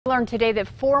Learned today that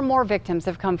 4 more victims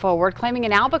have come forward claiming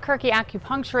an Albuquerque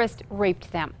acupuncturist raped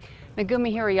them.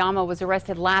 Megumi Hirayama was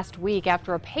arrested last week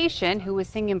after a patient who was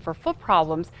seeing him for foot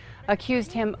problems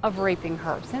accused him of raping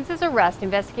her. Since his arrest,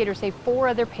 investigators say 4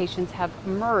 other patients have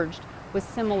emerged with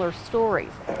similar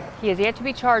stories. He has yet to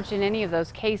be charged in any of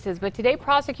those cases, but today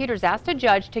prosecutors asked a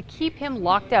judge to keep him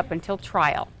locked up until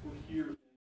trial.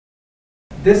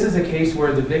 This is a case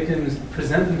where the victims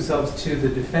present themselves to the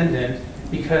defendant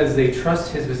because they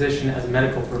trust his position as a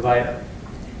medical provider.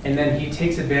 And then he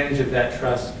takes advantage of that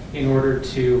trust in order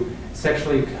to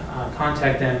sexually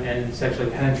contact them and sexually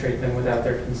penetrate them without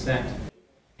their consent.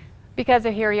 Because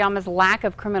of Hirayama's lack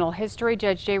of criminal history,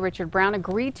 Judge J. Richard Brown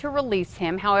agreed to release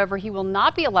him. However, he will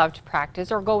not be allowed to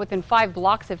practice or go within 5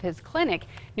 blocks of his clinic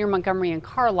near Montgomery and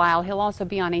Carlisle. He'll also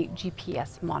be on a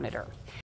GPS monitor.